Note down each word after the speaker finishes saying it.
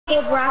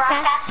people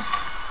broadcast?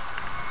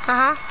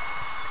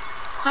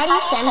 How do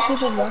you send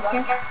people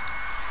broadcast?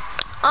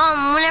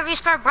 Whenever you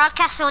start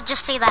broadcasting, it'll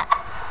just say that.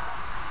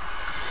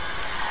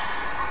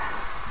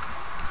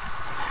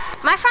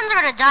 My friends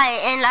are gonna die,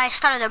 and I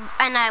started,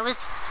 and I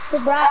was. The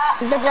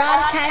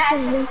broadcast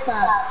is been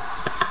stopped.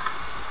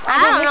 I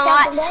don't know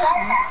why.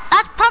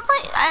 That's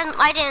probably,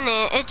 I didn't,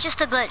 it's just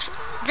a glitch.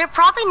 They're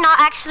probably not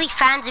actually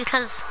fans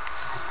because...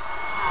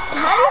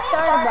 How do you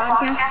start a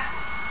broadcast?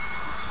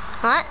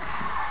 What?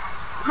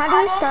 How do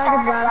you start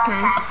a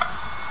broadcast?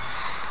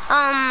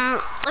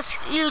 If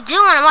you do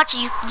want to watch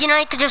it, you know,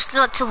 you could just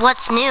go to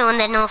what's new and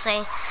then it'll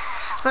say,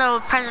 little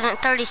President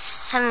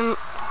 37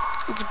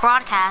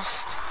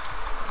 broadcast.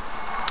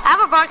 I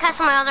have a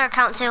broadcast on my other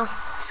account too,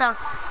 so...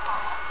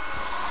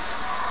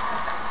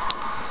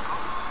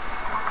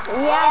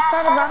 Yeah, I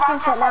started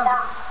broadcast right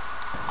now.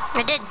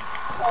 I did.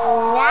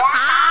 Yeah.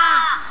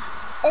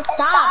 It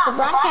stopped. The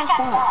broadcast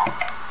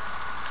stopped.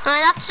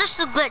 That's just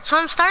a glitch. So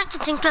I'm starting to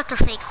think that they're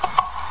fake.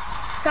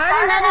 Start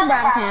another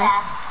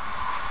broadcast.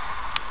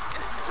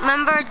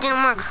 Remember, it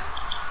didn't work.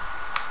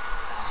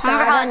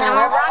 Remember how it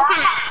didn't work?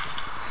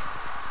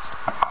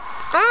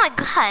 Oh my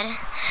god.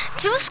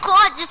 2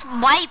 squads just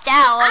wiped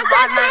out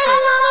automatically.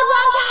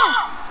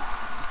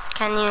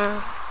 Can you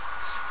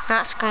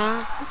not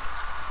scream?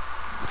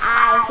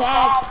 I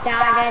said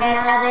start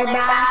another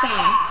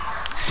broadcast.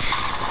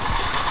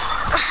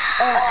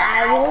 Or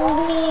I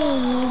will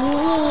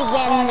leave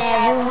and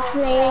never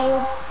play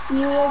with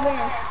you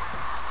again.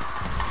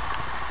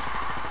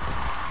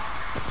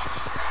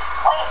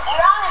 Wait,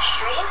 you're on a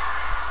stream?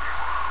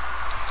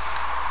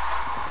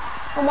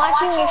 I'm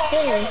watching your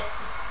stream.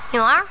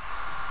 You are?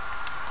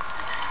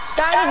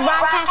 Started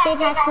broadcast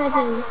Apex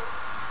Legends.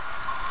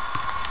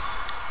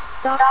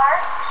 Start.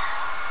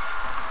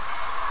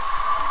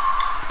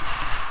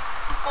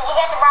 Did you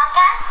get the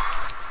broadcast?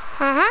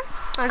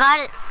 I got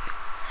it.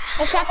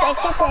 Accept it.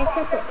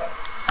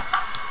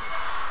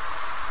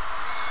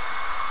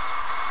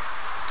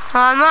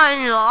 I'm not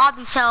in the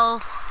lobby,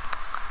 so...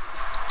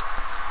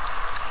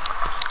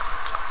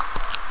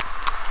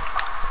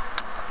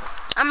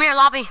 I'm in your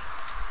lobby.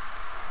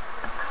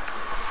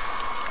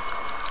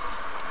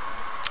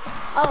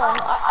 Oh,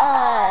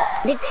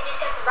 Did you get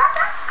the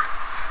broadcast?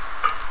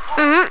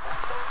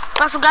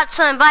 I forgot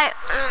to invite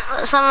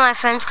some of my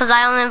friends because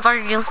I only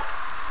invited you. You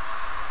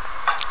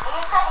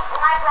said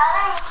my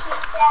brother, he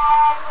said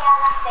he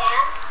has a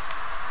fan.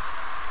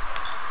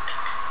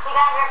 You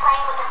guys are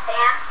playing with a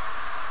fan?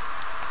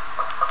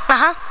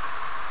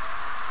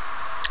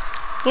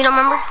 You don't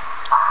remember?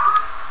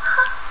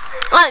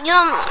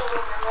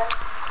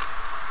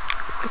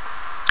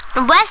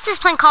 West is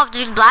playing Call of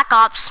Duty Black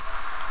Ops.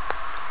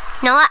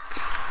 You know what?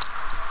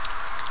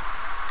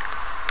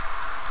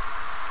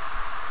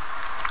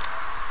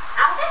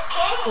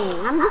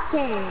 I'm just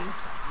kidding.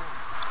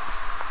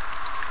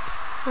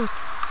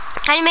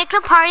 Can you make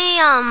the party,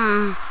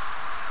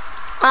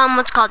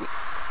 what's it called?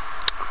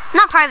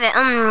 Not private,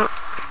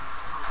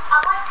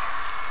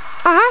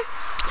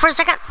 for a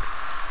second.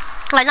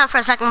 Like, not for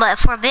a second, but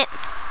for a bit. Okay,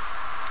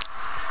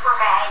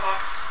 I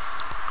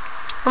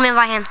did. Let me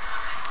invite him.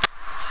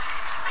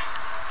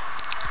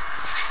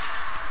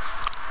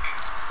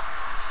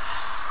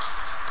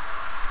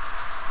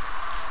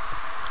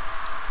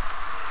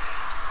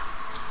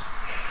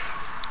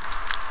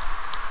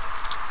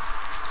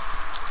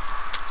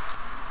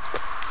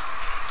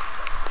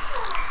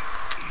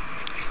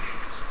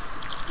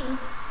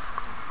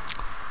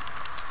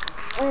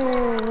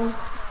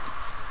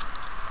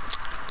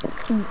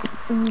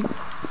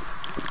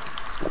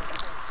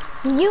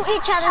 Mute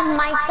each other's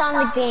mics on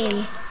the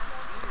game.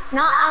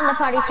 Not on the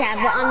party chat,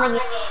 but on the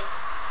game.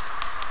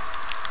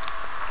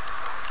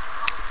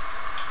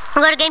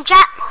 Go to game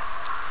chat.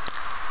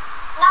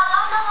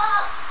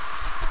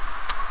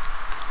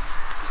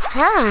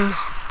 No.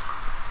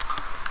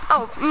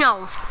 Oh,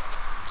 no.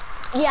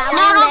 Yeah,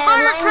 No, don't go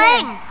to the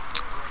train.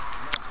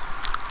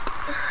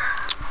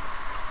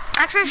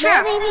 That's for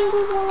sure.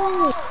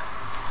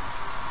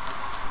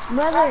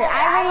 Brother, I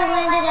already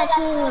landed at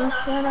you.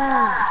 Shut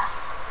up.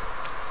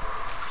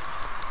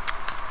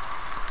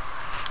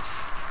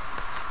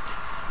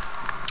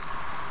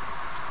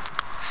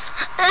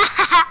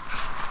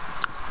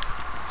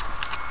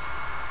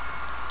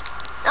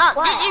 Oh,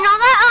 did you know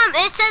that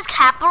it says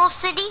capital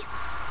city?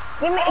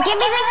 Give me that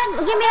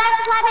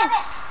weapon.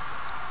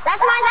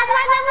 That's mine.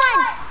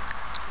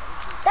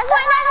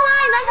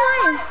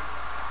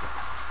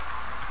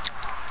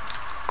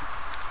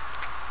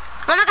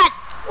 Oh my god.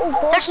 Ooh,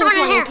 There's someone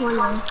in here.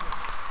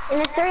 In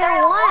a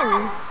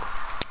 301.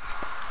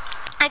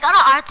 I got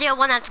an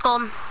R301 that's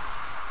gold.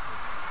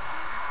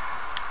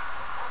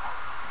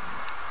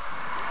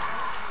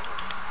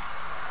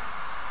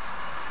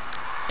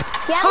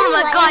 Oh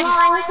my god. I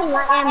need some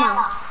more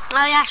ammo.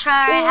 Oh yeah, sure,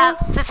 I have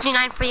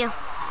 59 for you.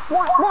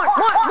 More.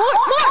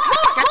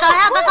 That's all I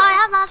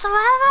have.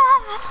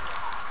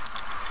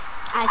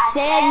 I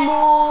said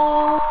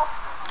more.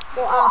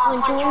 Or I'll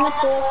punch you in the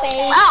full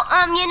face. Oh,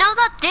 you know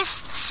that this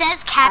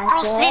says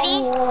capital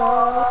city?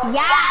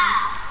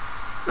 Yeah.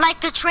 Like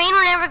the train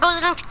whenever it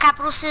goes into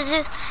capital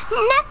scissors.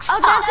 Next Oh,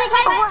 stop.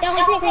 don't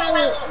take my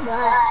loot.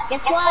 But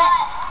guess what?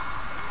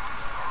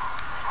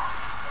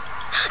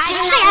 Did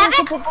you say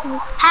Havoc?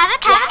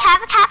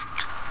 Havoc.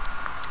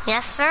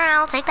 Yes, sir,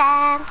 I'll take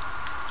that.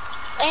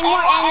 And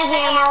more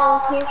energy ammo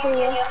here for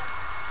you.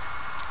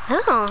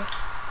 Ooh.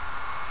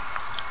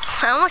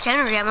 How much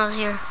energy ammo is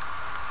here?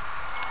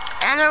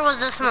 And there was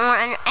this more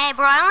energy. Hey,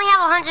 bro, I only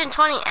have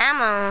 120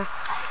 ammo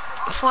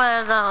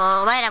for the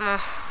light ammo.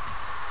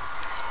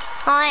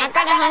 Oh, wait. I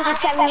got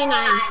 179.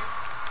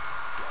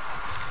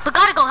 We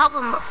gotta go help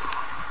him.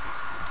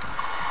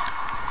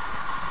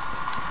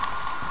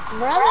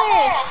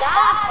 Brother,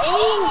 stop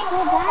aiming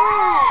so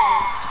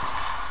bad.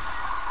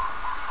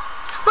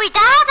 Wait,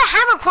 that has a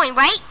hammer point,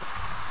 right?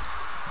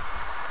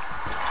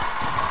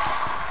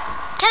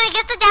 Can I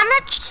get the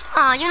damage?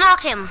 Oh, you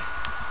knocked him.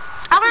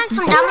 I want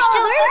some damage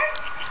too.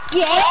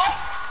 Yeah,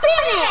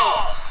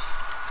 finish.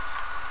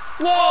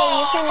 Yay,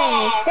 you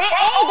finished.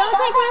 Hey, don't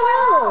take my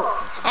loot.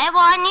 Hey,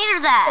 well, I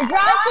needed that.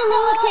 Drop the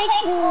loot,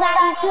 take that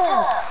you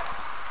took.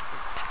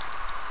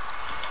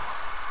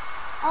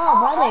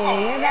 Oh, brother,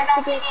 you're about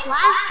to get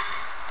flashed.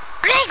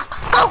 Grenade!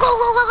 Go!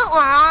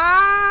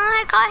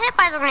 I got hit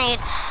by the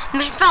grenade.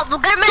 Mission failed. We'll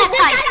get him next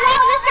time. This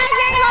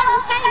guy's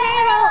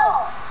very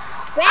low.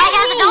 I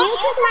have the dome. You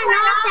took my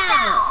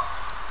knockdown.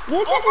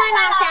 You took my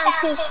knockdown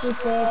too,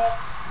 stupid.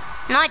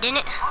 No, I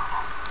didn't.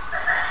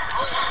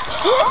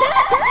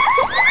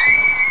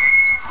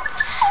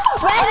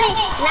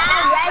 Resnick,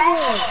 not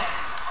Resnick.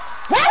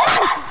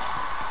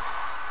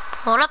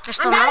 Hold up, there's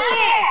still I'm no. down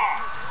here.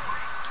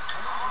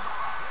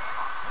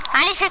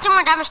 I need 50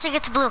 more damage to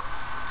get to blue.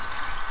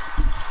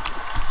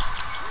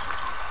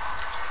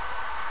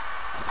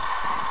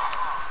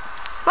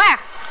 Where?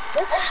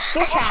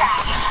 You're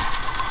trash.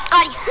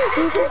 Got you.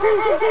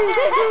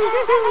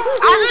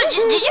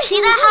 Did you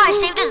see that? How I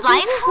saved his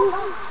life?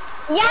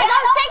 Yeah,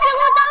 don't take the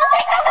loot.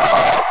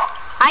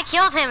 I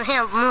killed him.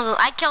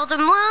 I killed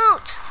him.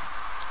 Loot.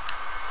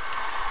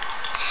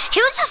 He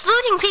was just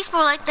looting peaceful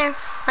right there.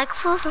 Like,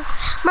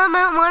 Mama,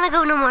 I don't want to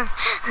go no more.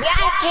 Yeah,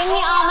 give me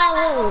all my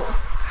loot.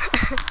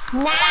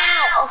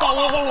 Now, okay,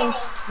 you're getting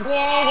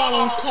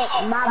kicked.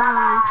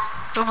 Baba.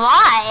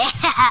 Why?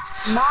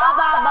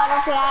 Baba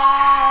butterfly.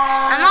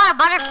 I'm not a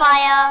butterfly.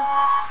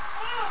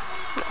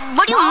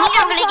 What do you mean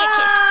I'm gonna get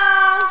kicked?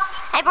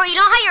 Hey, bro, you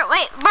know how you're.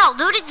 Wait, bro,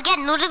 loot it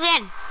again.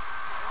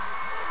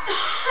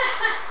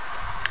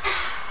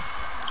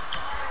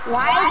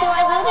 Why do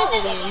I loot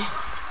it again?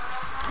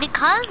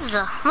 Because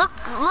look,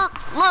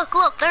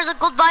 there's a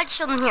gold body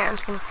shield in here. I'm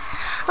just gonna.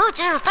 Oh, it's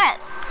a threat.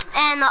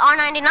 And the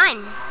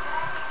R99.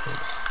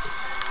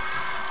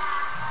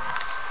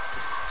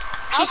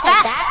 She's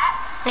fast,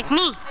 like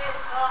me.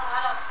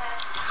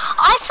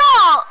 I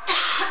saw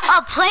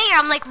a player.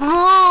 I'm like,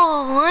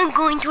 whoa, I'm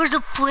going towards a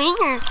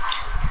player.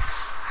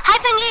 Hi,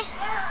 Pingy.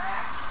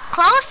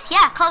 Close?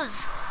 Yeah,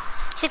 close.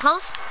 Is it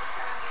close?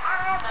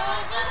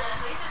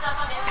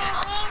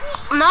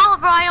 No,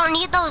 bro, I don't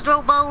need those,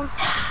 Robo.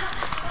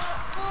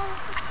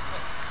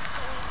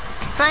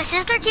 My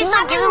sister keeps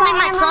on giving me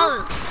my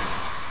clothes.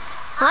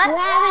 What? Do you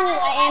have any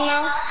light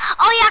ammo?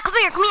 Oh yeah, come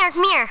here.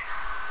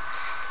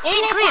 Any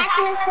Come here.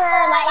 attachments for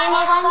light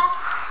ammo guns?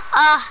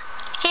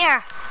 Here.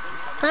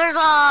 There's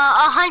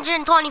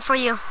 120 for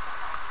you.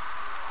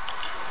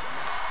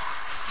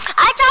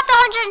 I dropped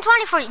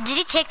 120 for you. Did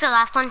he take the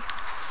last one?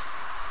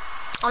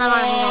 Oh, that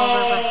one was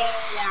over.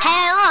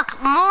 Hey, look,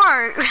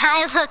 more.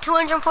 I have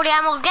 240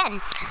 ammo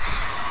again.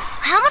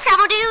 How much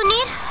ammo do you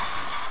need?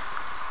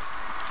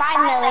 5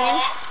 million.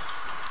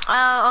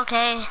 Oh,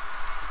 okay.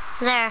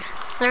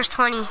 There's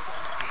 20.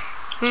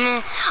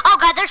 Oh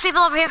God, there's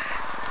people over here.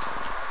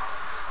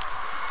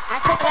 I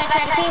took that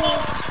try to kill you.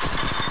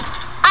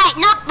 Alright,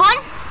 knocked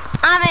one.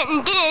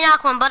 Didn't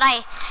knock one, but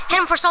I hit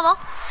him for solo.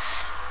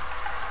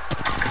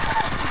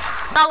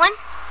 Got one.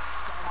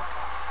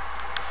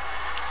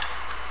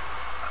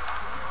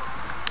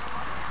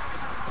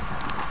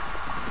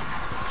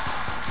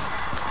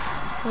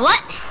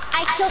 What?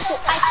 I took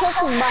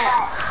him, but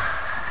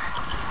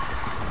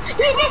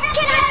this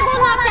kid has to go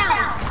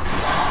knockdown.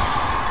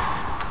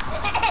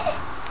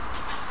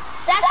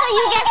 That's what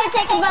you get for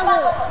taking my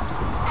loot.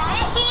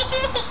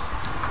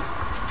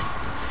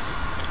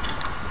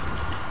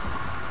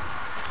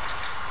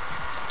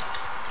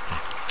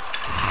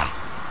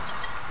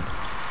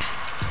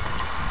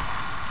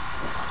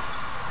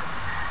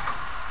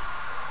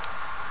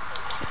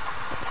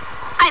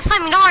 Alright,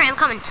 Flaming, don't worry, I'm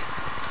coming.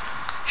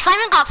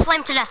 Flaming got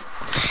flamed to death.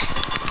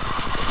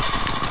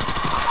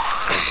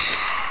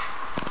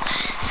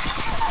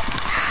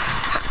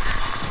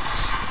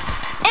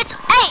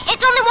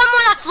 It's only one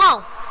more that's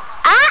low.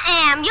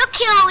 I am your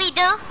kill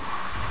leader.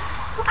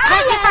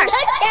 Let me first.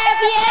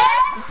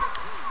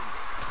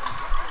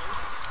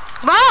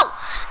 Bro,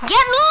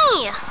 get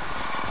me.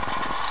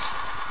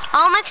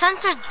 Oh, makes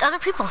sense. There's other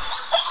people.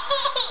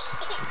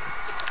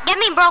 Get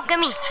me, bro. Get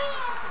me.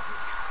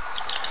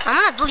 I'm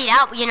gonna bleed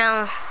out, you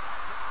know.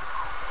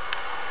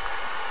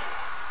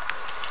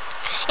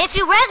 If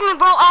you res me,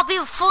 bro, I'll be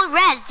fully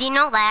res. You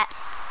know that.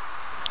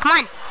 Come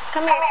on.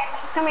 Come here.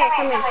 Come here.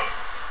 Come here.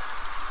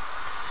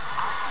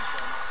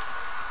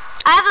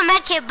 I have a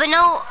med kit, but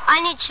no,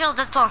 I need shield,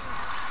 that's all.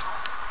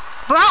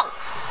 Bro!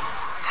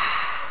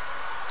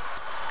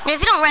 If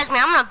you don't res me,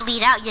 I'm gonna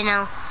bleed out, you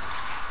know.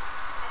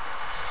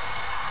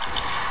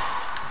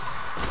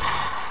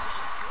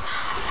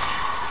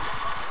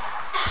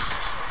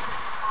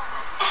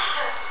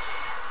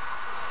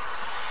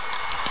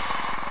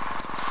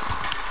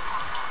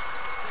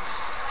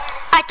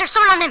 Alright, there's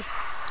someone on him.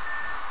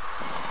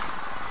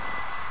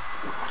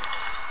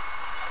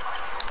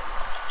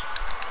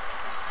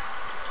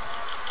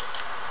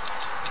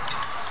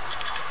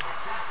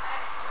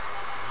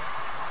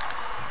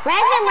 Res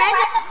him.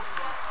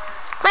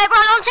 Wait, bro,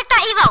 don't take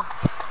that Evo.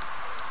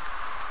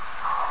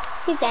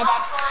 He's dead.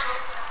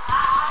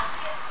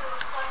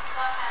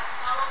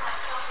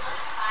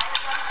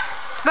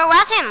 Bro,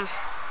 where's him?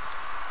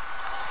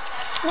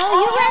 No,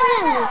 you res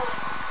him.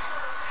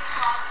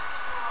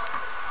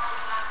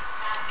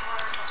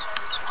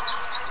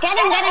 Get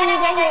him, he's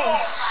right here.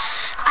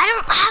 I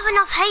don't have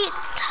enough hate.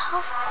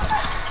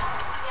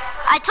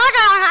 I told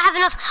you I don't have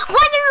enough. Why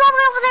are you all the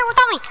way over there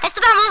without me? It's the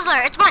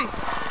Bamboozler, it's one.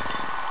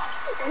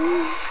 No,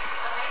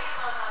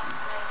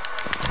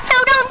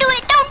 don't do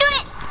it, don't do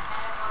it.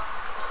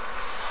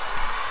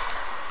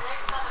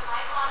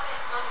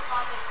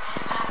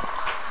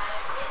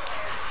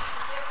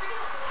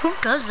 Who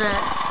does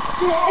that?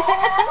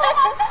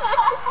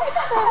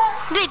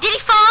 Wait, did he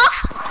fall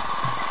off?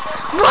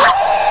 What?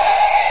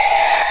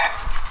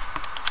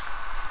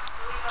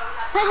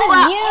 Because of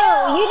Well,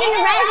 you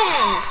didn't res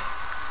him.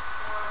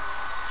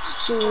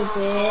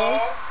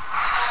 Stupid.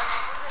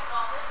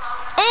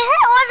 If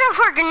it wasn't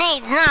for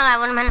grenades, none of that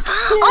would have been.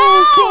 Stupid,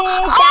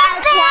 Oh, that's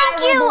thank why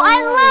you. we're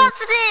I doing love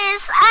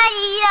this. I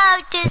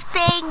love this,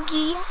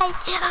 Panky. I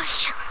love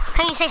you.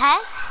 Can you say hi?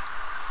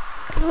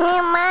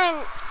 Come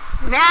on.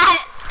 Nah,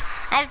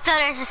 I told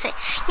her to say.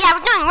 Yeah,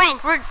 we're doing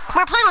rank. We're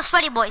playing with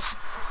sweaty boys.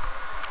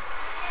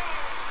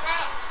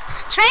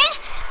 Train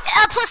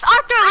plus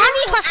Arthur,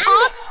 plus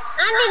gold.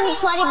 I need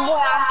Sweaty Boy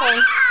Austin.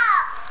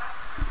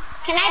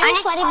 Can I be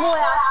Sweaty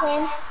Boy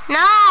Austin?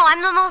 No,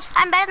 I'm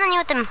better than you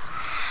with them.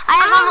 I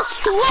have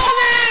almost.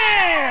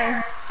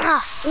 Sweater!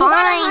 Oh, You got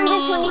funny.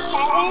 127?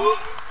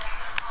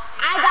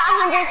 I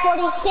got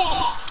 146.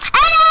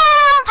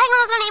 Oh, Penguin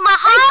was gonna eat my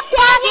hot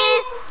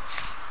pocket.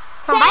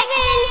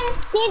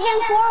 Season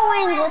 4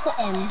 wins with the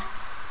M.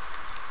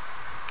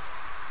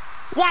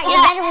 Yeah,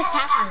 you're better with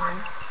Pathfinder.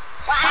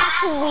 Well,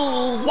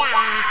 actually, yeah,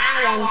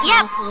 I am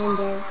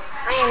Pathfinder.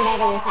 I am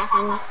better with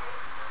Pathfinder.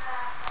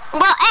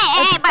 Well,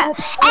 hey, bro,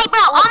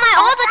 on my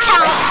old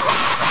account,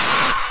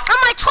 on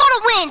my total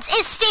wins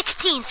is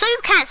 16, so you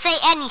can't say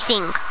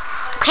anything.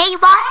 Okay, you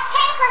bot?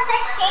 Octane for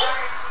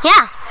 16?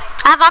 Yeah,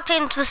 I have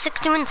Octane with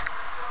 60 wins.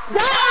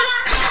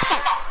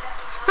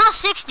 Not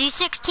 60,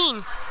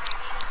 16.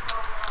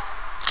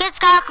 Kids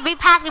gotta be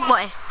passive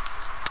boy.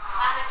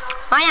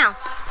 Right now.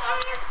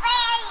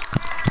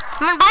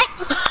 Come on, bite.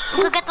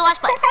 Go get the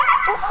last bite.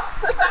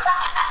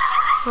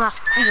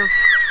 Left. You.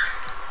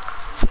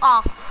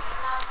 Off.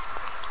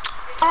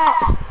 I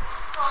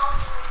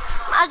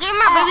gave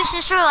my baby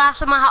sister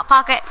last in my hot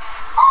pocket.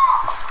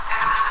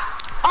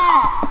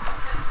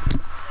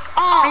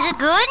 Is it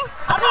good?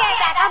 I'll be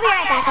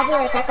right back. Okay,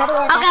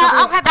 I'll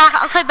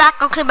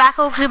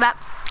play back.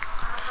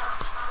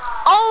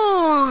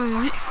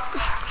 Oh!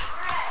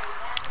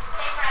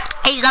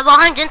 He's level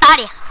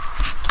 130.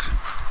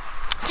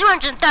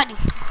 230.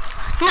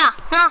 No.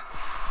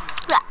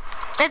 Yeah.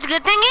 That's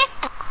good, Pingy?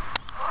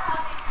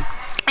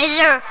 Is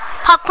your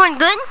popcorn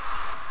good?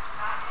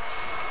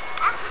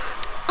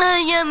 I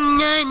am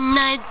not.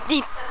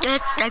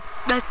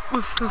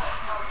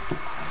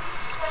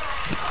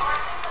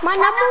 My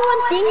number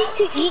one thing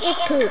to eat is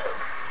poop.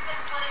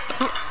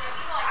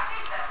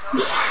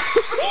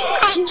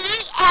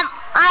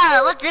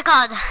 What's it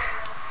called?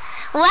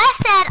 Wes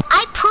said,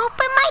 I poop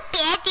in my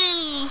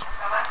beddy.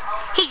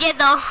 He did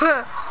though.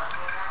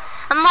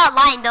 I'm not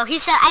lying though. He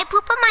said, I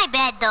poop in my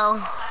bed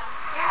though.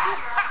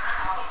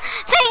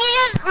 Thing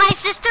is, my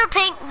sister,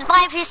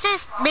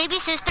 baby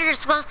sister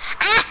just goes,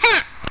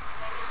 ah.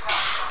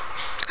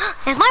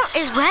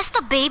 Is Wes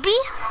the baby?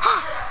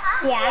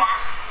 Yeah.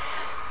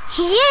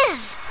 He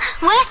is.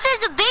 Wes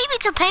is a baby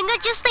to Panga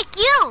just like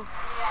you.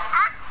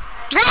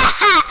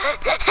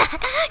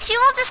 She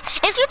will just,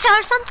 if you tell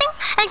her something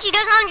and she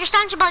doesn't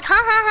understand, she'll be like,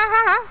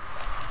 huh.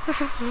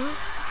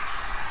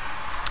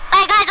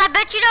 Hey guys, I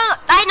bet you don't,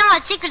 I know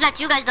a secret that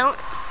you guys don't.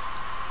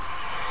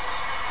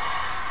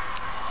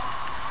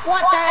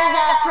 What, there's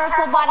a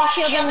purple body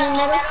shield in the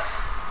middle?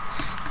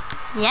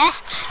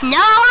 Yes. No,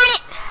 on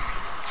it.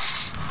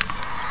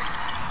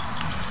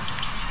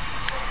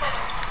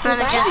 Let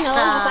me just,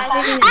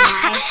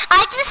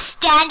 I just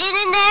standing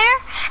in there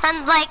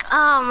and like,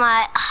 oh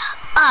my,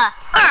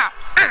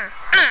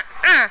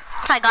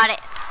 so I got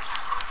it.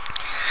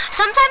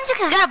 Sometimes you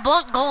can get a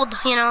bolt gold,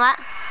 you know that?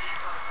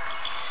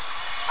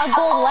 A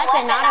gold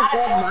weapon, not a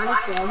gold body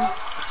shield.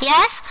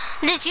 Yes,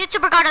 this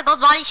YouTuber got a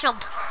gold body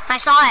shield. I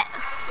saw it.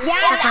 Yeah,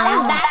 that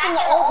was back in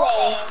the old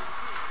days.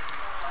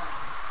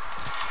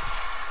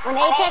 When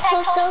Apex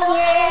was still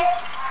here,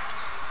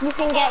 you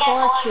can get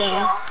gold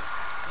shield.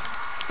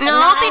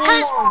 No,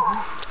 because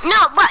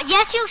no, but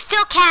yes, you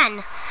still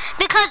can,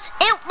 because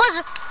it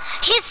was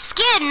his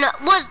skin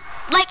was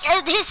like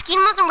his skin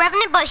wasn't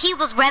Revenant, but he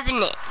was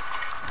Revenant.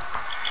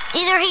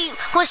 Either he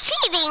was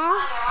cheating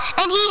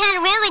and he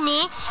had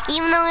Revenant,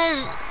 even though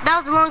that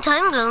was a long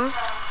time ago,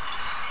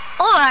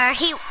 or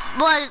he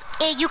was.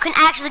 You can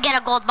actually get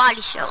a gold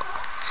body shield,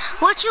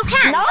 which you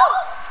can. No,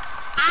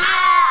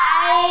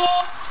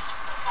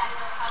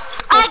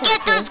 I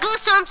get those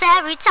goosebumps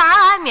every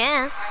time.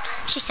 Yeah,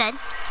 she said.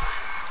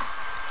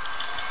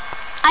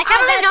 I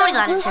can't believe nobody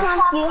got it.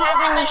 Do you have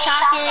any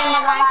shotgun in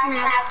the life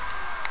now?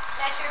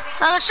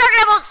 Shotgun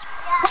apples.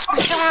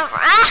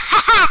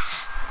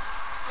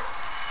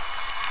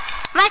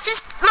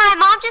 My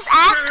mom just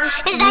asked,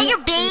 "Is that your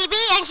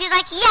baby?" And she's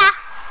like, "Yeah."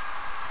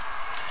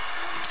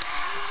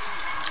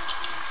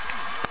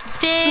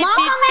 Baby,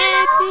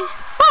 baby.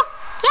 Oh,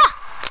 yeah.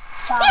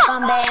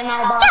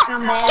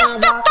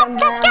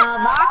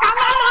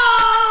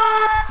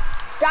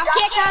 Drop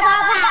kick or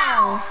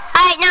pow.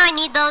 Alright, now I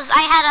need those.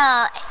 I had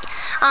a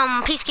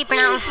peacekeeper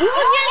now.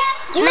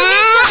 Yeah,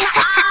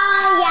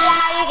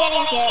 you're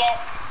getting kicked.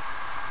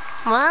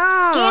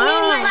 Wow. Give me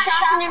my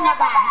shotgun in the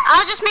back.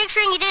 I'll just make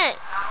sure you did it.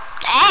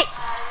 Hey,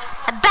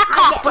 back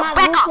off, bro.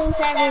 Back off.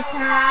 Every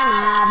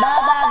time.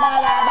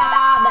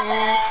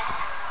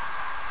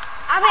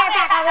 I'll be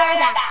right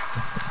back.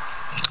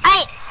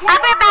 Alright,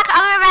 I'll be right back.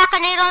 I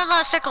need a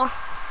little circle.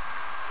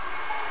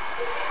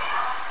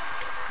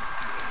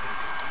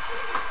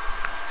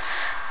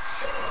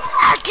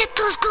 I get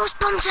those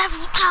goosebumps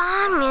every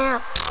time, yeah.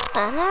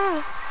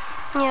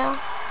 Yeah.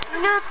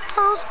 Get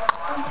those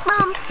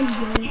goosebumps.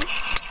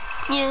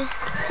 Yeah.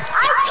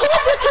 I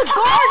told you to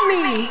guard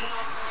me.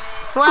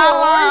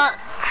 Well,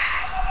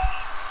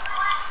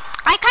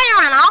 I kind of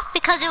ran off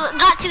because it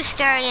got too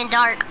scary and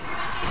dark.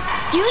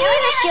 Do you need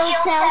a shield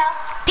cell?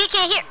 PK,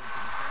 here.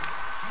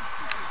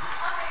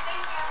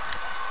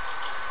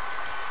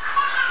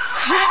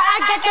 I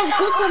get those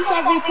goosebumps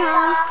every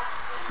time.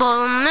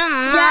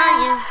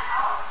 Yeah.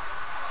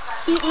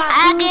 Eat my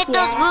I food, get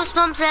those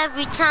goosebumps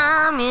every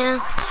time, yeah.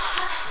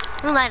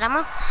 Light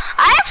ammo.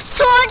 I have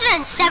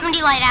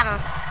 270 light ammo.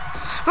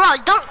 Bro,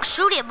 don't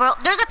shoot it, bro.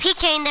 There's a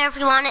PK in there if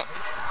you want it.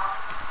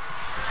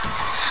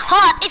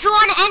 Hold up, if you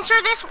want to enter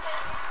this,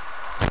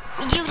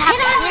 you'd have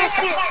to see this.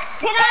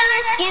 Put on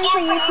your skin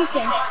for your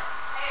PK.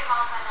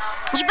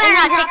 You better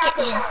not take it.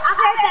 I'll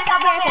be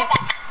right back.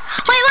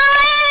 Wait.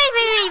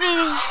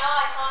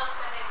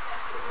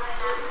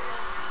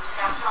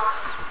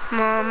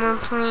 Mama,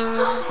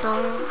 please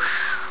don't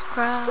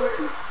cry.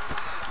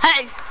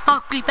 Hey,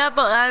 fuck me,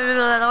 pepper.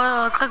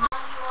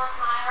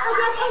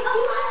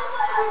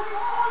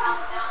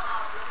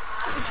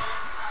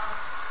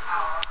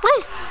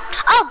 Wait.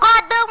 Oh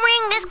God, the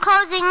ring is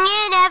closing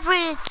in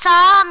every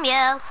time,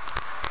 yeah.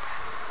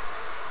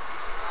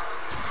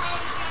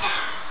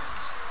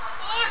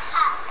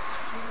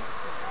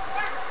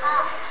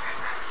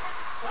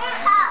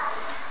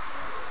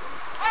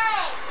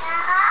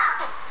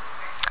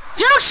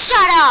 You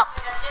shut up!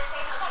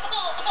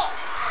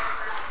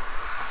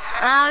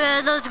 I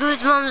get those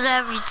goosebumps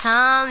every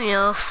time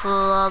you're full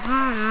of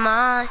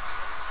my.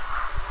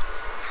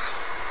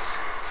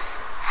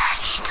 I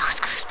get those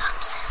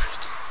goosebumps every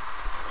time.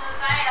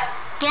 Josiah,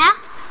 Yeah?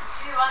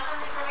 do you want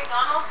something from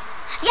McDonald's?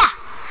 Yeah.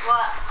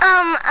 What?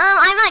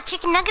 I want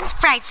chicken nuggets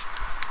and fries.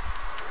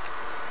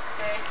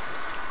 Okay.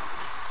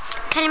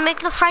 Can you make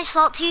the fries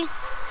salty? You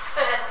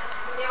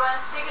want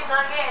chicken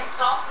nugget and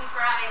salty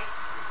fries.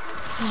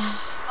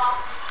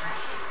 Salty fries.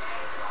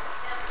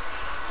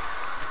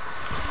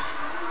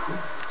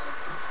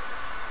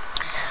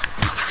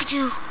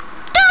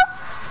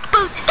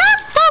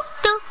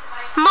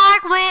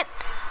 Margaret.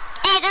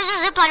 Hey, there's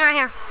a zipline right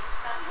here.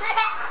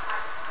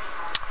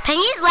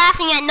 Penny's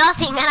laughing at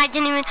nothing, and I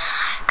didn't even.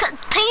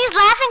 Penny's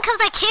laughing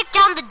because I kicked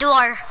down the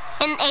door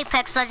in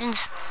Apex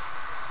Legends.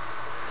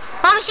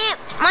 Mom, see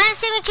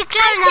me kick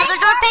down another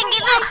door, Penny.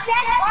 Look.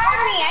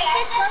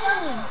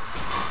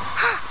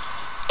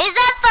 Is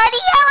that funny?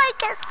 I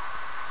like it.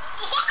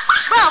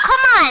 Bro,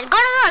 come on, go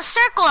to the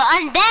circle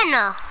and then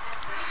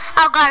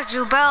I'll guard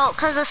you, bro,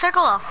 cause the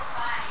circle.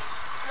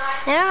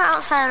 They're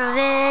outside of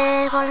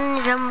it. When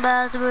you jump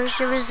out the bush,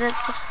 there is a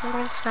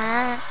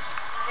spot.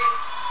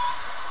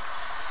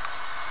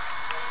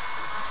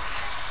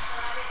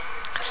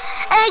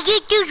 I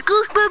get those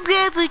goosebumps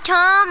every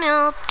time,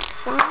 yo.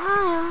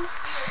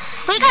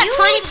 We got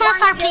 20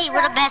 plus RP.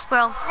 We're the best,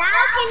 bro. Now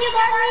can you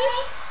guard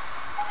me?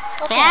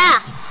 Okay. Yeah.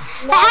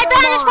 Hey, hide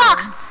behind this rock.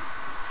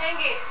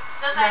 Angie,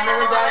 Josiah,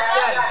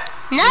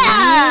 No.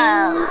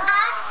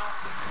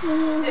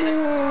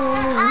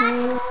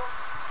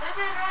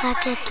 I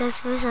get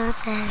those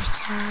goosebumps every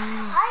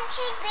time.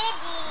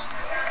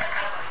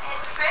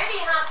 it's pretty,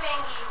 huh,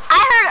 Pengy? I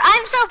heard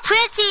I'm so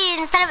pretty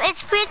instead of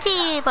it's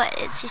pretty, but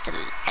it's just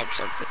I'm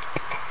so pretty.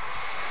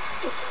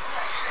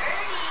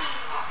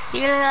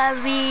 You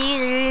love me,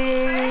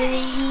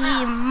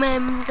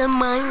 the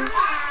mind.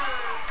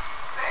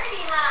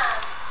 Pretty, huh?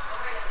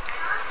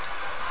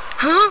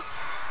 Huh?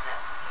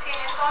 Okay,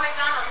 let's go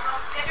McDonald's.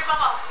 Get your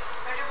bubble.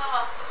 Where's your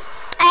bubble?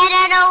 And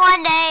I know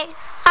one day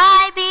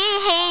I'll be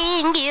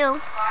hating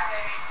you.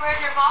 Where's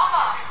your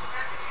bubble?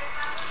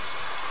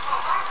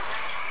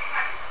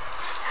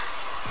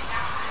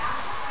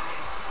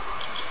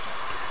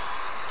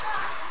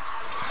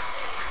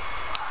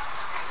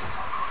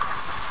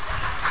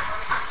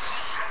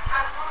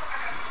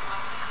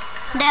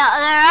 There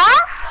are?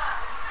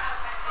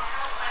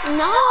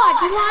 No, I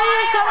just want you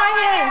to come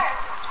right here.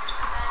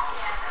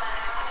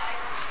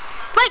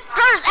 Wait,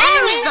 there's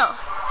enemies though.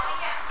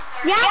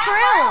 Yeah, for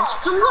real.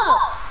 Come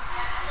look.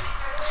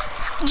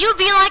 You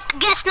be like,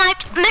 get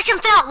sniped, mission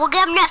failed, we'll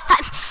get him next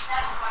time.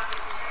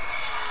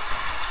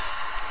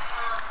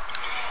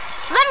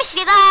 Let me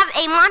see that I have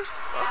aim on.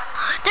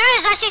 There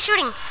is, I see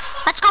shooting.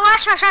 Let's go,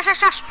 rush.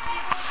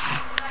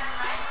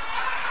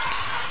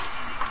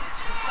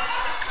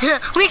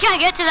 We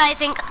can't get to that, I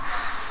think.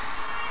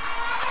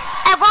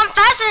 Hey, bro, I'm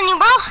faster than you,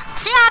 bro.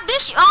 See how I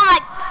beat you? Oh my,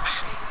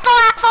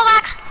 fall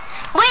back.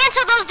 Wait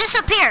until those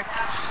disappear.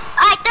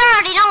 Alright, they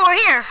already know we're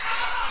here.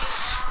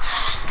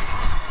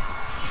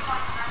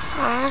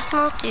 I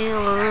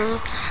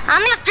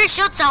only have 3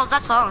 shield cells,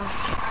 that's all.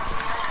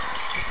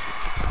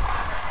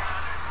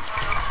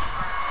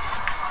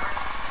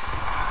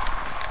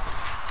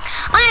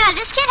 Oh my god,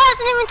 this kid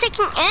hasn't even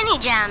taken any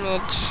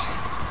damage.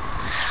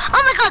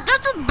 Oh my god,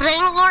 there's a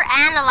Bangalore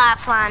and a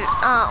lifeline.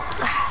 Oh.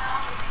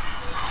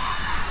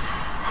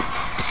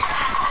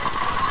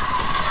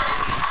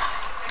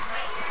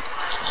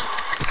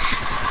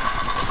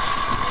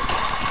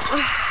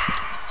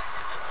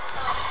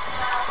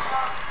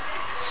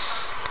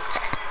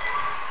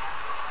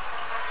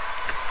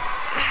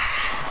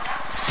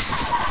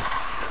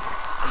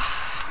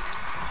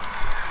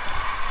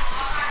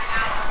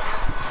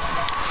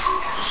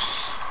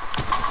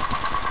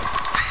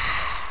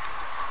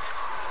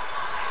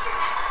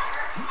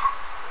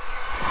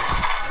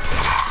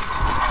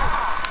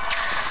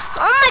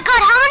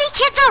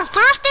 Kids are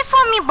thirsty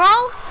for me,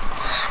 bro.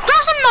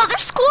 There's another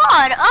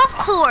squad, of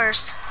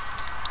course.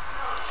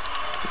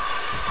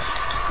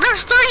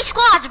 There's 30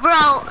 squads,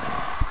 bro.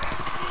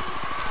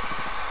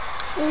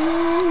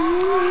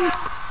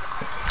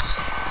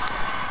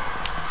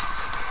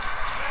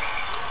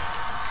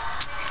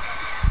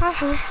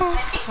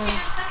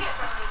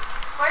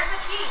 Where's the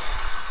key?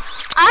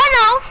 I don't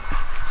know.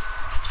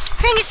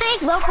 Can you see?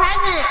 Go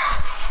present.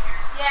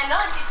 Yeah, no,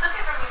 she took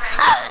it from me right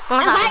now.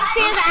 What's up? Invite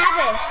Fear the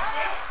Abyss.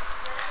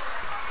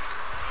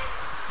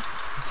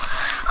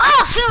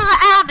 Oh, Fear the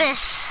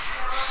Abyss.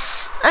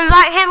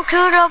 Invite him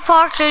to the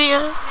party.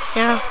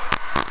 Yeah.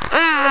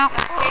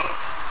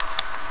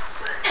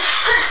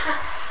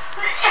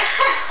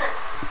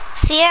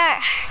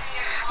 Fear.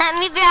 Let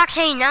me be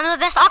Octane. I'm the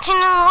best Octane in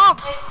the world.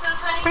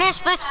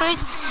 Please.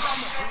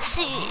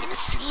 See,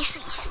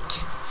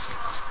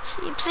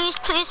 please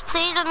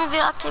let me be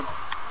Octane.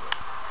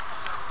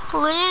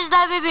 Please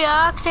let me be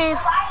Octane.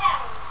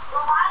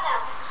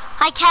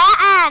 I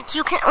can't.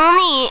 You can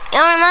only,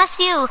 unless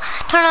you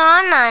turn it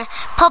on.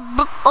 How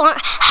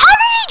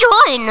did he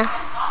join?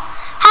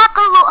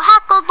 Hackalo.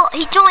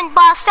 He joined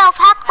by himself.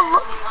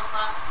 Hackalo.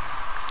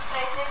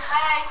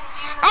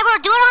 Hey, bro,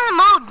 do it on the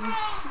mode.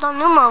 The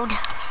new mode.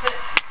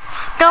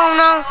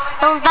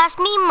 Don't, that's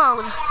me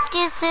mode.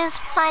 This is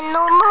my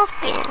normal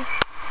screen.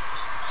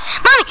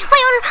 Mommy,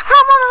 wait,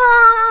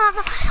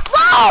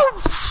 whoa!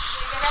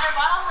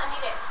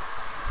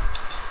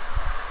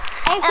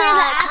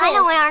 Kind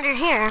of way under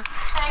here.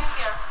 Thank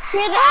you.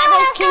 Fear the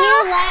Abyss, can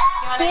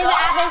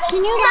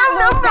you let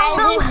little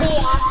present be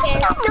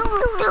Octane?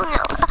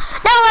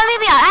 No, let me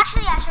be out.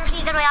 Actually, yeah, sure,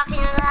 she's gonna be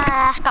Octane.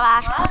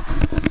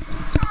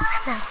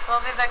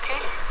 We'll be back,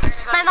 Kate.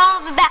 My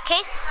mom will be back,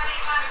 okay?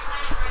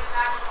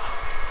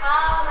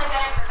 Oh my god,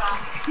 I forgot.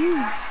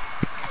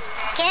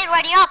 Kid,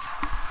 ready up.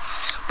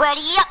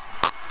 Ready up.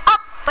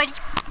 Ready up.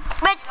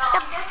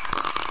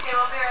 Okay,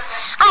 we'll be right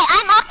back. Alright,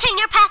 I'm Octane,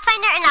 you're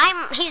Pathfinder, and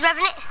he's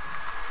Revenant.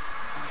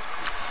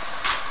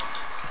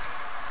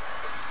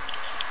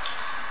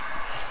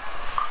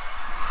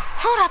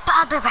 Hold up,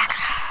 I'll be back.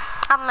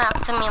 I'm gonna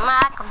have to mute my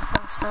icon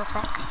for a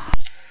sec.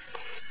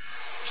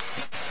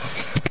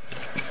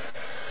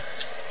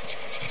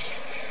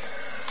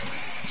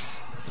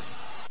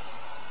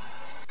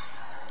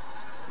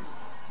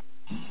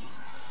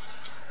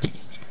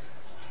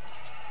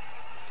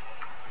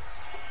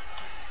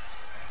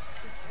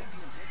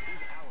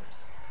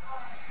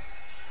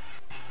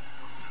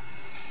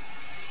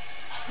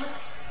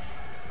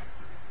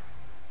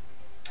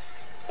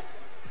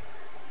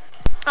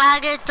 I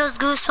get those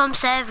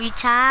goosebumps every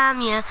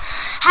time, yeah.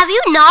 Have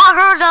you not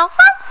heard the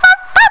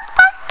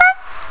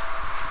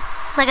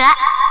like that?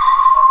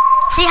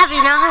 See, have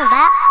you not heard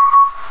that?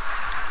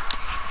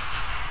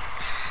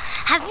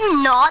 Have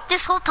you not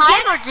this whole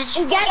time, or did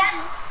you?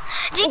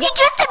 Did you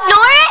just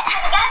ignore it?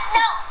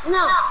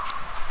 No.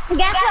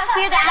 Guess what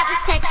Fear the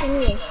Abyss texted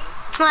me?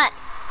 What?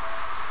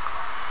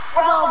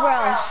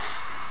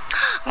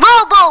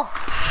 Robo.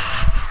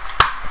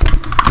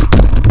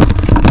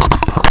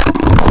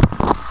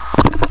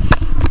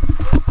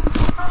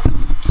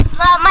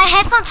 My head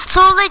headphones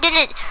totally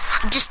didn't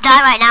just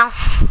die right now.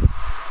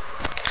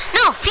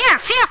 No, fear.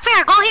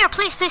 Go here,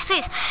 please.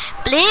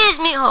 Please,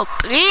 mijo,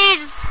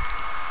 please.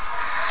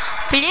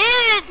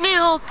 Please,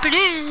 mijo,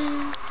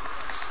 please.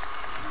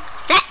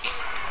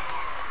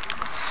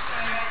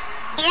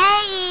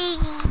 Yay.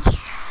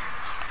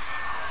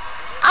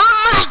 Oh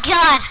my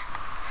god.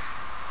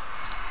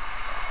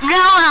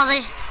 No,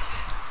 Elsie.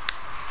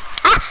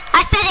 Ah,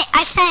 I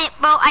said it,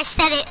 bro. I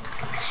said it.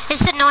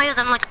 It's the noise.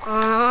 I'm like,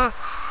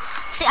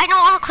 See, I know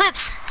all the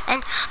clips.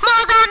 And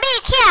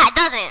Mozambique, yeah, it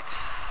doesn't.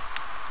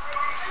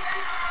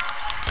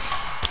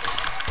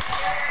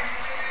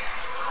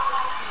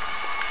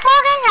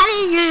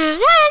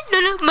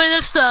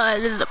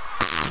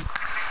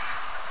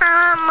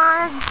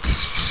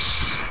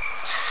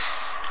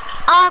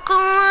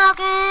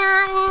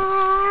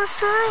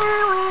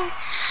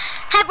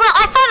 Hey bro,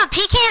 I found a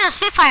PK and a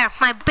Spitfire.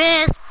 My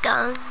best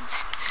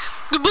guns.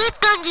 The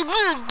best guns.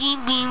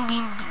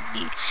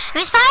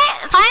 If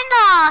I find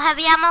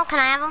heavy ammo, can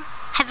I have them?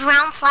 Heavy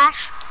round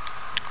slash.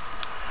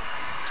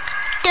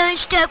 Don't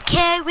stop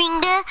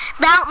caring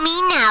about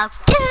me now.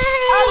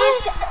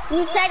 Oh,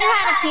 you said you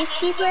had a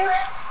peacekeeper?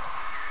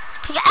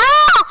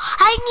 Oh,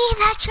 I need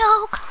that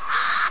choke.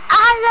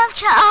 I love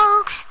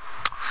chokes.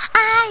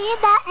 I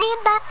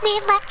need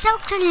that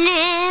choke to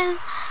live.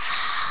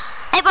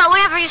 Hey, but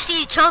whenever you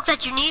see a choke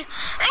that you need,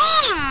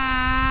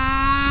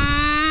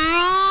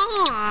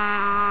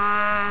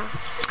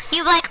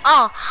 you like,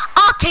 oh,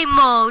 octane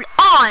mode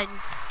on.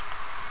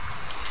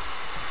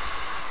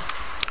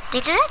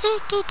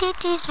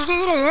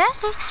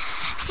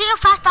 See how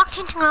fast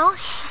octane can go?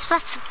 He's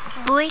fast,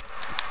 boy.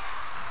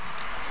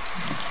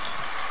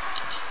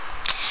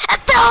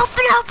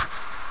 Open up.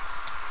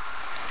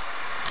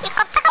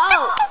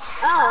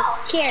 Oh,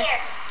 here.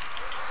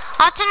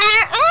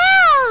 Alternator.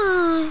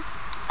 Ooh.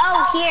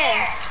 Oh,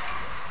 here.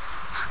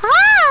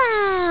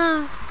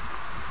 Ooh.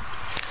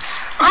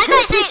 Why do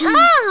I say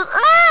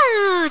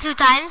ooh 2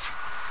 times?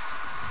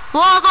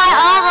 Well,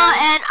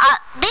 and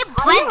they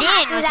blend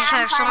in with each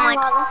other, so I'm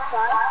like,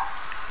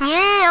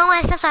 yeah, all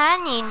my stuff that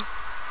I need.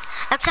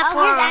 Except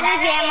for... here's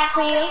energy ammo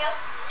for you.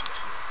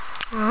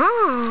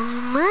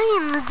 Oh, my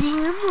energy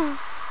ammo.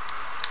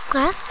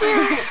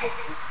 Gracias.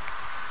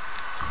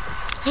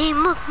 Hey,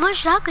 look, more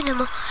shotgun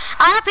ammo.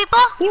 Other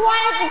people? He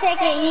wanted to take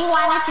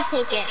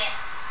it.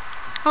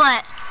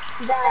 What?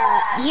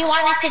 He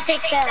wanted to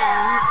take the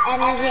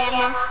energy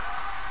ammo.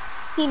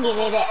 He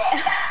needed it.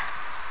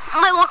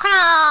 Wait, what kind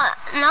of...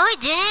 No, he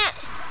didn't.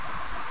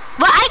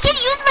 But I can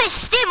use my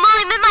stim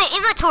while I'm in my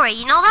inventory.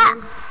 You know that?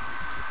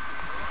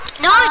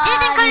 No, he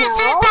didn't, because it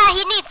says that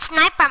he needs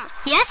sniper.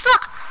 Yes,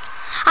 look.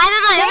 I'm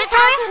in my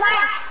inventory.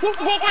 This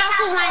big house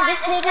is mine.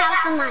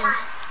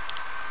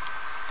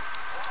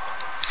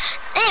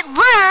 It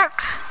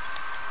worked.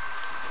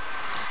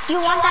 Do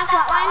you want that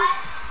flatline?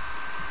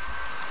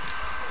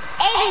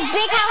 Hey, this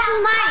big house is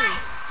mine.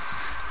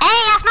 Hey,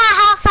 that's my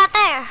house out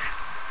there.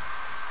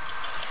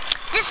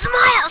 This is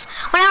my house.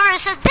 Whenever it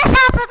says this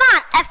house is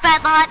mine, FBI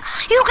be like,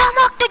 you can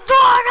lock the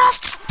door on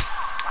us.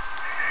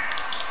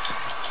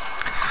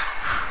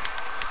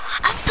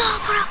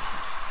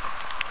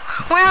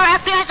 Whenever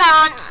FBI's are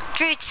on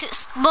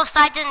both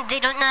sides and they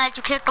don't know that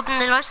you can't open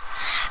the doors,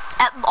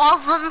 all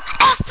of them,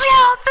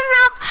 FBI, open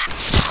up.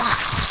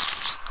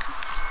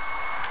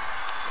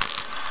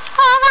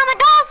 Close on my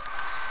doors.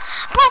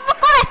 Bro, look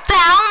what I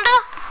found.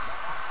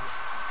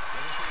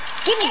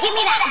 Give me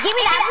that,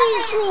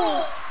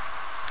 please.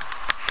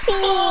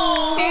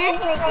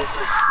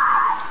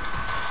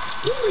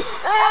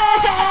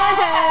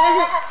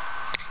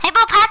 Hey,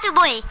 Bo, Pathy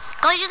boy,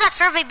 go use that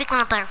survey beacon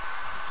up there.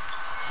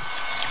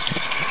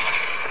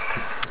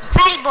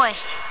 Fatty boy.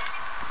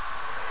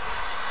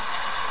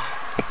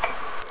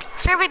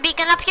 Survey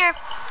beacon up here.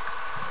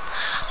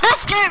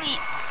 That's scary.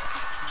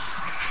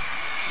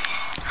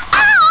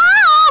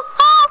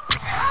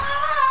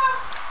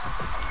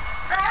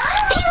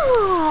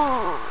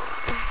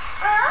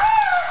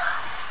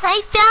 I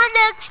found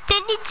an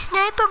extended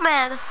sniper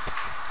mag.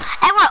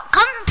 Hey, well,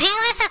 come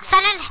ping this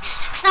extended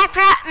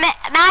sniper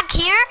mag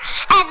here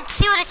and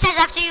see what it says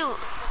after you.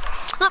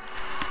 Look.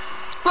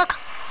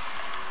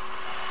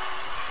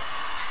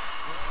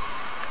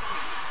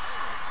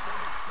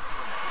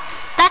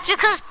 That's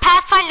because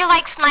Pathfinder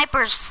likes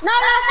snipers. No,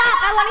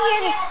 stop. I want to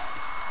hear this.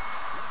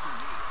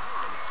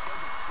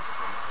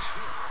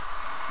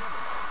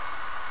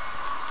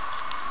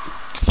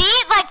 See?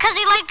 Like, because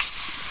he likes...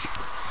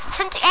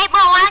 Hey, bro,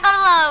 wanna go to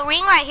the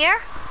ring right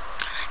here?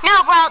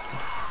 No, bro.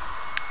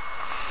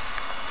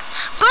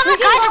 Go to the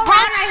geyser, bro.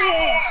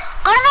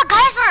 Go to the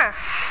geyser.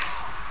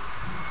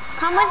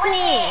 Come with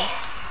me.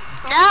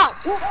 No.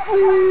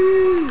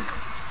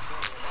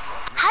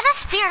 How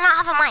does Fear not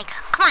have a mic?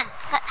 Come on.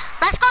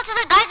 Let's go to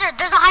the geyser.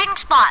 There's a hiding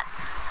spot.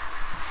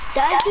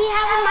 Does he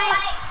have a mic?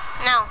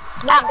 No,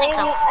 I don't think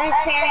so. His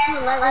parents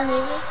will let him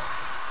use it.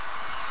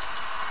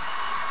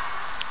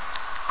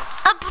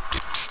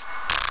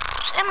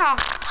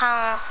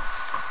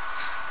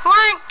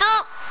 One, two.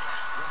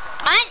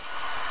 What?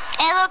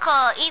 It look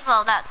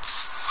evil that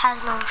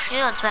has no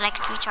shields, but I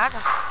could recharge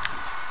them.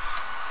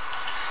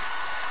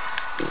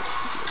 Do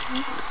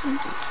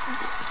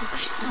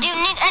you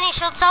need any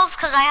shield cells?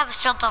 Cause I have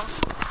shield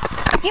cells.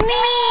 Give me.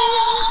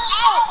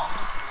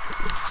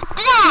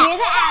 Splat! Here's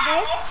the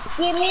abbot.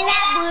 Give me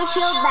that blue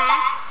shield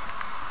back.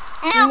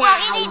 No, bro,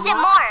 he needs it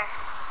more.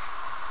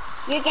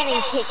 You're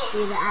getting kicked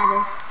through the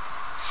abbot.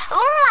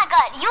 Oh my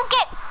god, you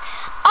get...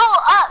 Oh,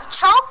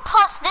 choke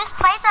plus this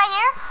place right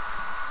here.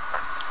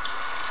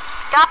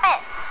 Drop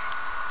it.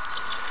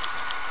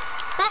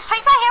 This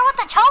place right here with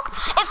the choke,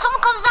 if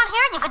someone comes down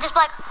here, you could just be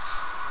like...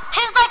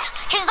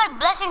 He's like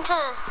blessing to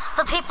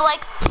the people,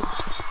 like...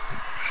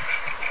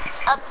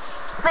 Up.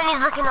 When he's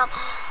looking up.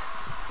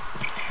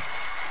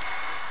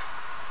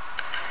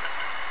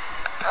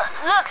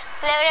 Look,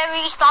 whenever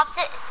he stops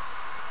it,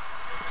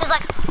 he's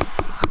like...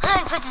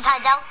 And puts his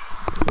head down.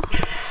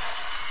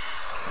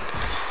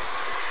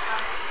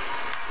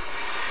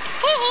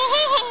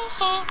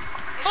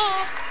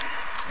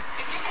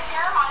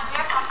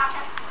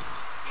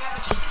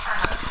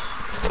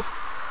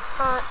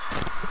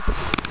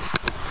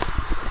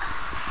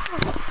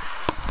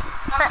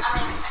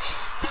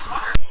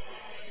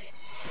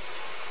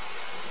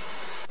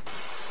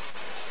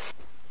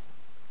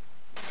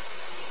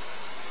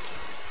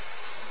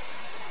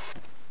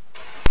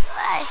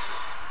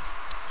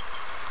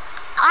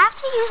 I have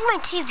to use my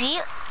TV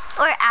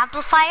or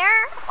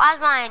amplifier as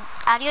my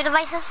audio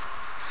devices.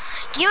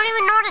 You don't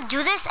even know how to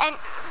do this, and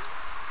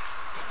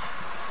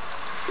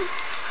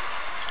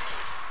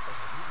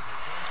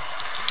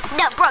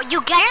no, bro,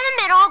 you get in the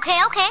middle, okay?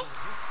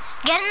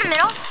 Get in the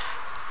middle.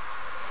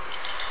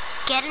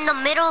 Get in the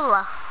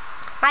middle.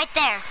 Right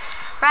there.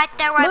 Right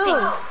there, right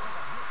there.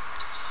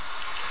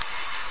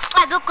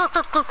 Ah, look.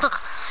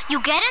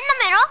 You get in the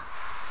middle.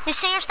 You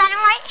say you're standing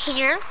right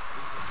here.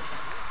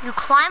 You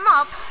climb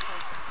up.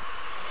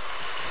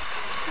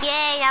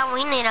 Yeah,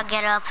 we need to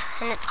get up,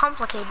 and it's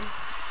complicated.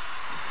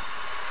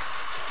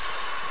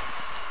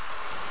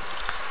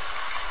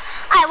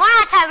 Alright, one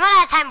at a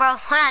time, bro.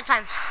 One at a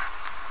time.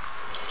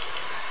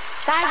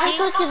 Guys, let's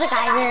go to the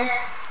geyser.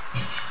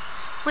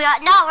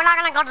 No, we're not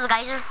gonna go to the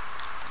geyser.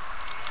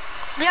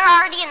 We are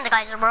already in the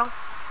geyser, bro. What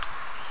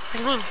do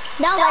you mean?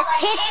 No, let's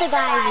hit the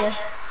geyser.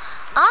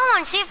 Oh,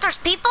 and see if there's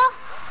people?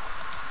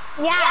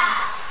 Yeah.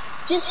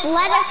 Just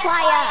let it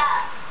fly up.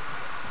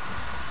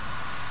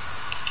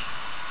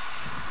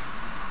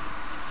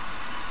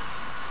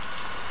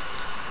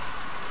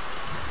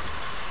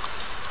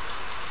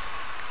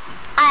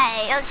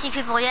 I don't see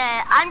people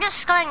yet. I'm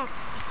just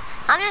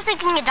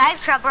making a dive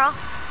trap, bro.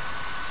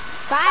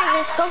 Guys,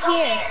 let's go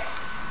here.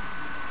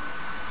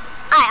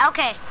 Alright,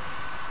 okay.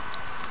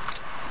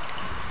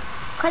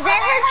 Cause I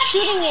heard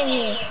shooting in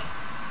here.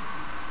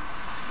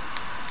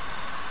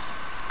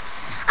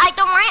 Alright,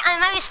 don't worry, I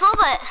might be slow,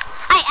 but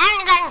I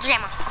need that in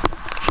ammo.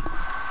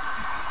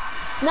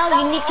 No,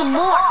 you need some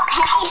more,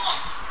 okay?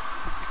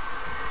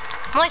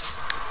 Moist.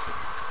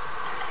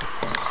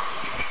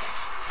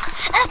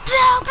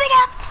 Open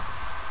up.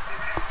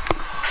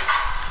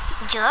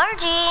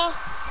 Georgie.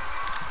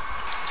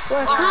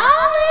 We're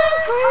coming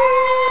for you.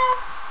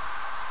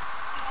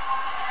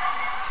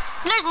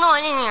 There's no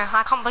one in here.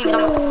 I can't believe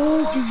that.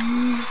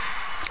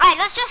 Alright,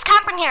 let's just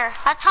camp in here.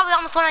 That's how we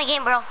almost won a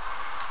game, bro.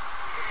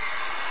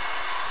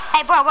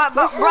 Hey, bro. I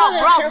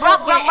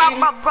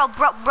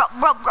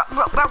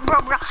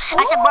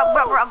said, bro.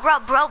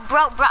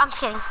 I'm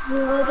just kidding.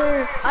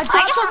 I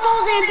just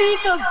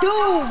Mozambique of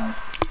doom.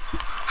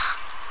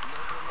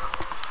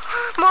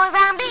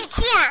 Mozambique,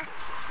 yeah.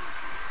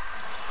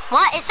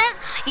 What? It says,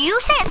 you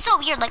say it so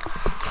weird, like,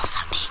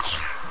 Mozambique.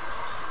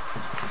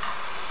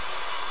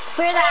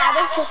 Fear the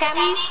Abbott, look at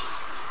me.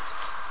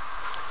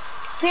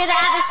 Fear the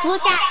Abbott,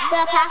 look at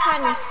the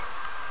Pathfinder.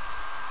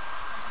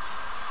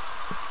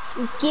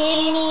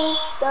 Give me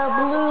the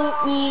blue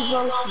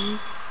evolution.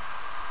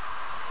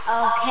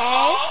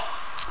 Okay?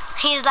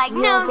 He's like,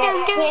 You'll no.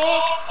 get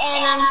sick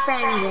and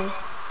unfriendly.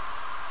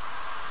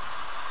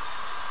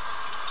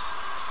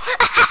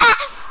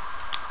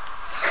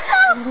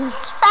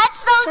 That's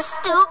so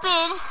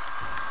stupid.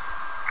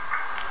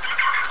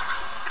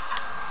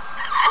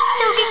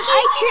 I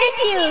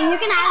tricked you. You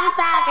can have it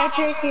back. I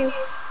tricked you.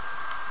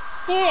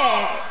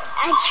 Here.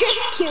 I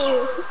tricked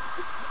you.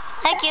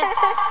 Thank you.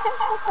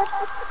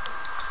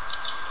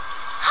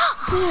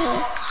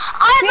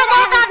 I'm the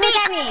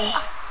Mozambique.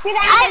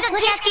 I'm the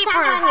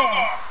peacekeeper.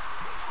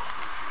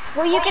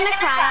 Were you gonna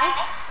cry?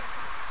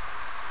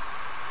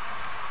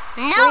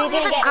 No,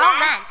 he's a grown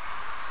man.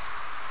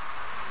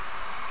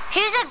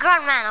 He's a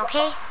grown man,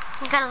 okay?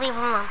 You gotta leave him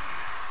alone.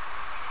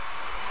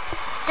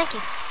 Thank you.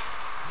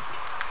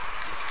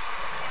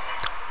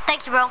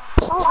 Thank you, bro.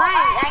 Oh,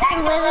 right. I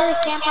can literally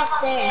camp up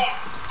there.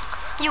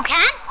 You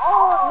can?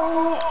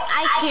 Oh,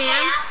 I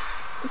can.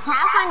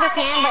 Pathfinder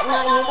can, but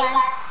no, you can.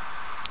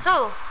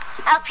 Who?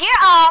 Up here?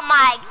 Oh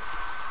my.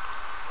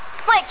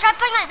 Wait, try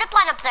putting a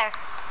zipline up there.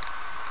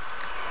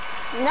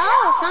 No,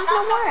 it's not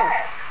gonna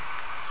work.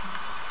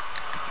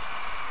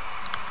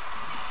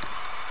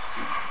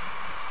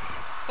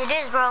 It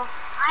is, bro.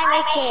 I'm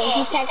okay.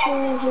 He texted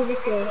me he's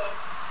okay.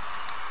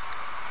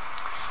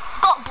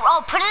 Go,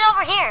 bro, put it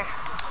over here.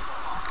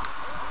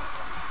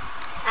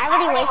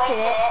 wasted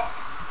it.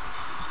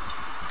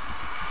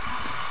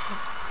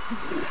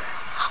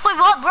 Wait,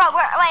 what, bro?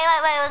 Wait.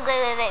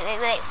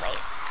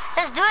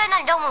 Let's do it and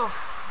then don't move.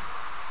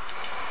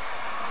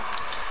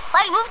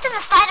 Like, move to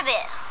the side a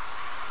bit.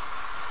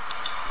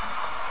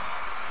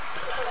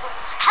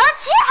 How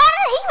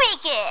did he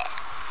make it?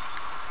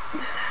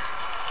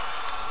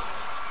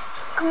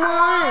 Come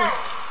on.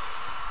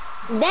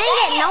 Dang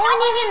it, no one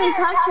even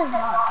touches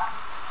us.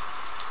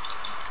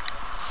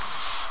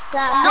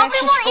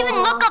 Nobody won't even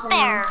look up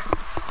there.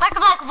 Like,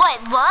 I'm like,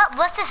 wait, what?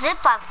 What's this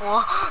zip line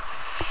for?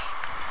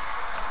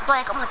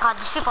 Like, oh my god,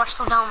 these people are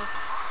so dumb.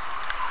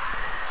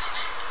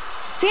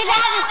 Free the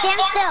habit,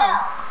 stand still.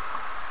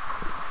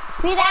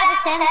 Free the habit,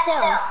 stand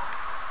still.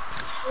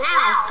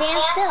 Now, stand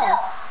still.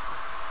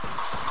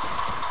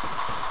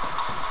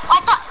 I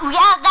thought,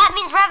 yeah, that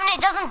means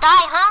Revenant doesn't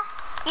die, huh?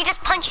 He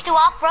just punched you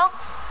off, bro.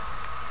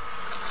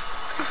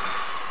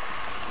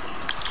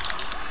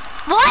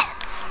 What?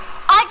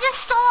 I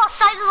just saw a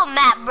side of the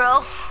map,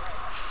 bro.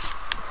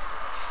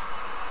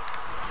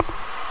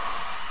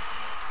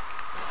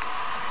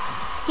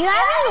 You have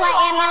any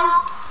light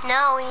ammo?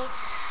 No,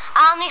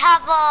 I only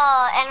have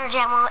energy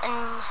ammo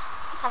and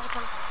have it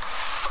come.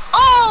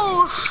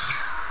 Oh!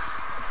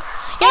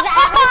 Yep,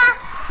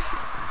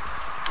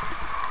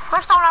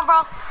 Where's Stoner,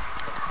 bro?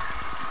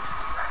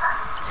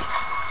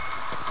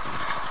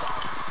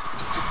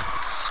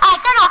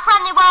 Alright, they're not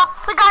friendly, bro.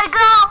 We gotta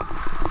go.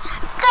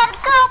 Gotta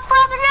go, bro.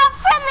 They're not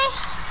friendly.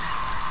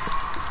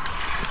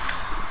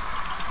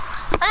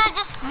 And then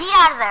just yeet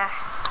out of there.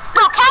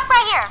 Bro, camp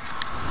right here.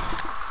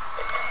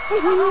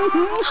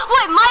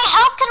 Wait, my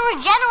health can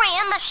regenerate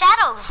in the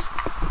shadows.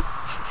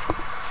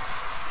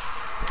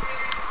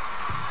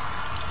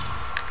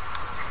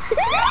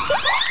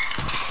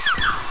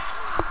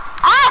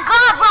 Oh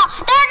god, bro.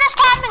 They're just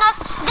camping us.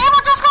 They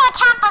were just gonna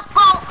camp us,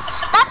 bro.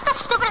 That's the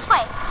stupidest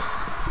way.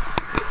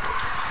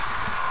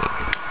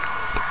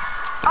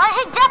 I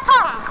hate Death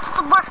Storm. It's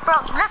the worst,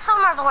 bro. Death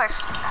Storm is the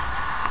worst.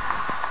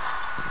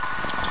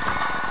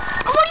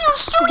 What are you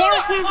shooting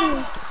at?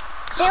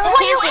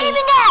 What are you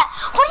aiming at?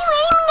 What are you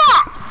aiming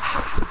at?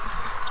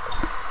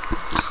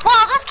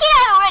 Wow, this kid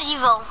had a red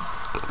evil.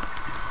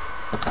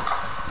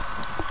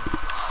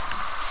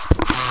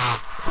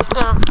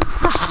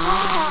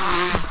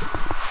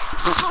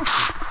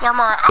 Yeah,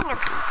 man, I know.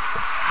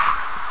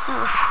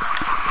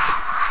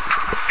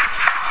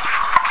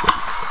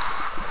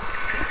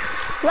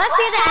 Let's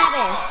do the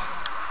abyss.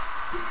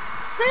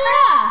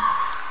 Yeah.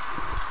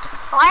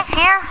 Life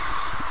here.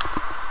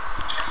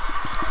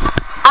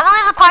 I'm gonna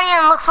leave the party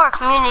and look for a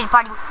community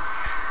party.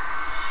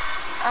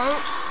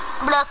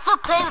 But I'll still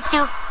play with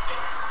you.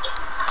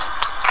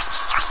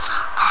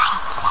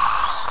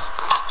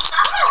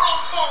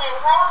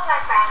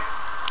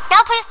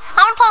 Yeah, please.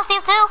 I wanna play with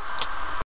you too.